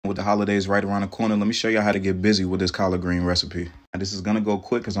With the holidays right around the corner, let me show you how to get busy with this collard green recipe. Now, this is gonna go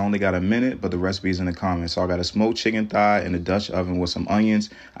quick because I only got a minute, but the recipe is in the comments. So I got a smoked chicken thigh in the Dutch oven with some onions.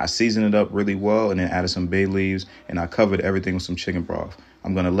 I seasoned it up really well and then added some bay leaves, and I covered everything with some chicken broth.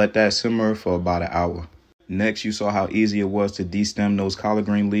 I'm gonna let that simmer for about an hour. Next, you saw how easy it was to de-stem those collard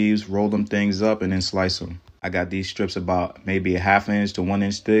green leaves, roll them things up, and then slice them. I got these strips about maybe a 1/2 inch to 1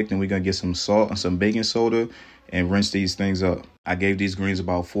 inch thick. Then we're gonna get some salt and some baking soda and rinse these things up. I gave these greens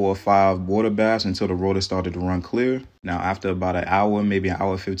about 4 or 5 water baths until the water started to run clear. Now, after about an hour, maybe an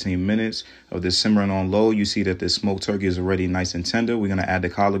hour, 15 minutes of this simmering on low, you see that the smoked turkey is already nice and tender. We're gonna add the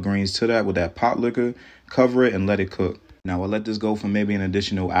collard greens to that with that pot liquor, cover it, and let it cook. Now, I'll let this go for maybe an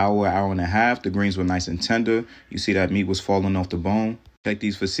additional hour, hour and a half. The greens were nice and tender. You see that meat was falling off the bone. Check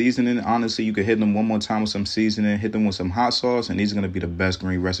these for seasoning. Honestly, you could hit them one more time with some seasoning, hit them with some hot sauce, and these are going to be the best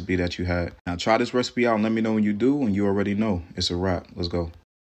green recipe that you had. Now, try this recipe out and let me know when you do, and you already know it's a wrap. Let's go.